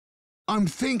I'm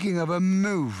thinking of a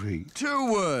movie.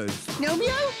 2 words.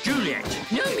 Gnomeo? Juliet.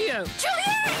 Gnomeo.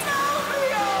 Juliet!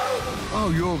 Gnomeo!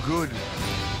 Oh, you're good.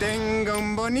 Tengo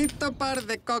un bonito par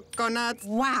de coconuts.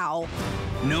 Wow.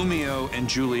 Gnomeo and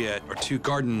Juliet are 2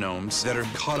 garden gnomes that are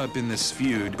caught up in this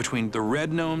feud between the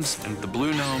red gnomes and the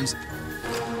blue gnomes.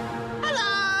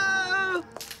 Hello!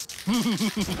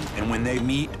 And when they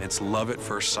meet, it's love at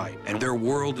first sight. And their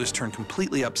world is turned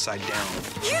completely upside down.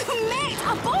 You met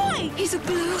a boy! He's a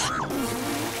blue.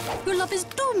 Your love is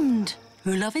doomed.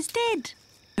 Your love is dead.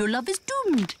 Your love is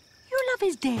doomed. Your love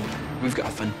is dead. We've got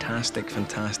a fantastic,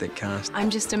 fantastic cast.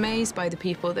 I'm just amazed by the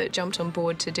people that jumped on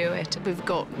board to do it. We've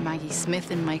got Maggie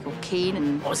Smith and Michael Caine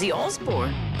and Ozzy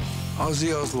Osbourne.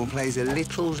 Ozzy Osbourne plays a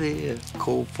little deer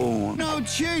called Fawn. No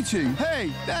cheating!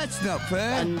 Hey, that's not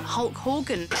fair! And Hulk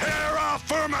Hogan.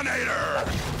 Terra-Firminator!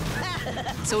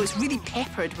 So it's really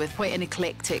peppered with quite an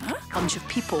eclectic bunch of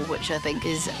people, which I think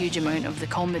is a huge amount of the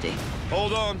comedy.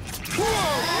 Hold on.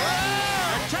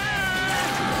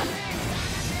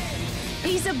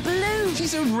 He's a blue.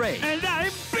 She's a red. And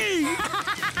I'm pink.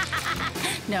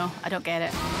 No, I don't get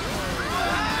it.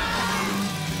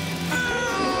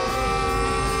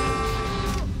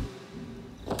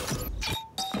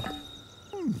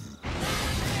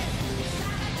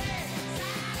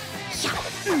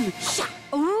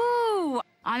 Ooh!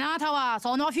 あなたは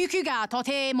その服がと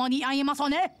ても似合います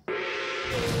ね。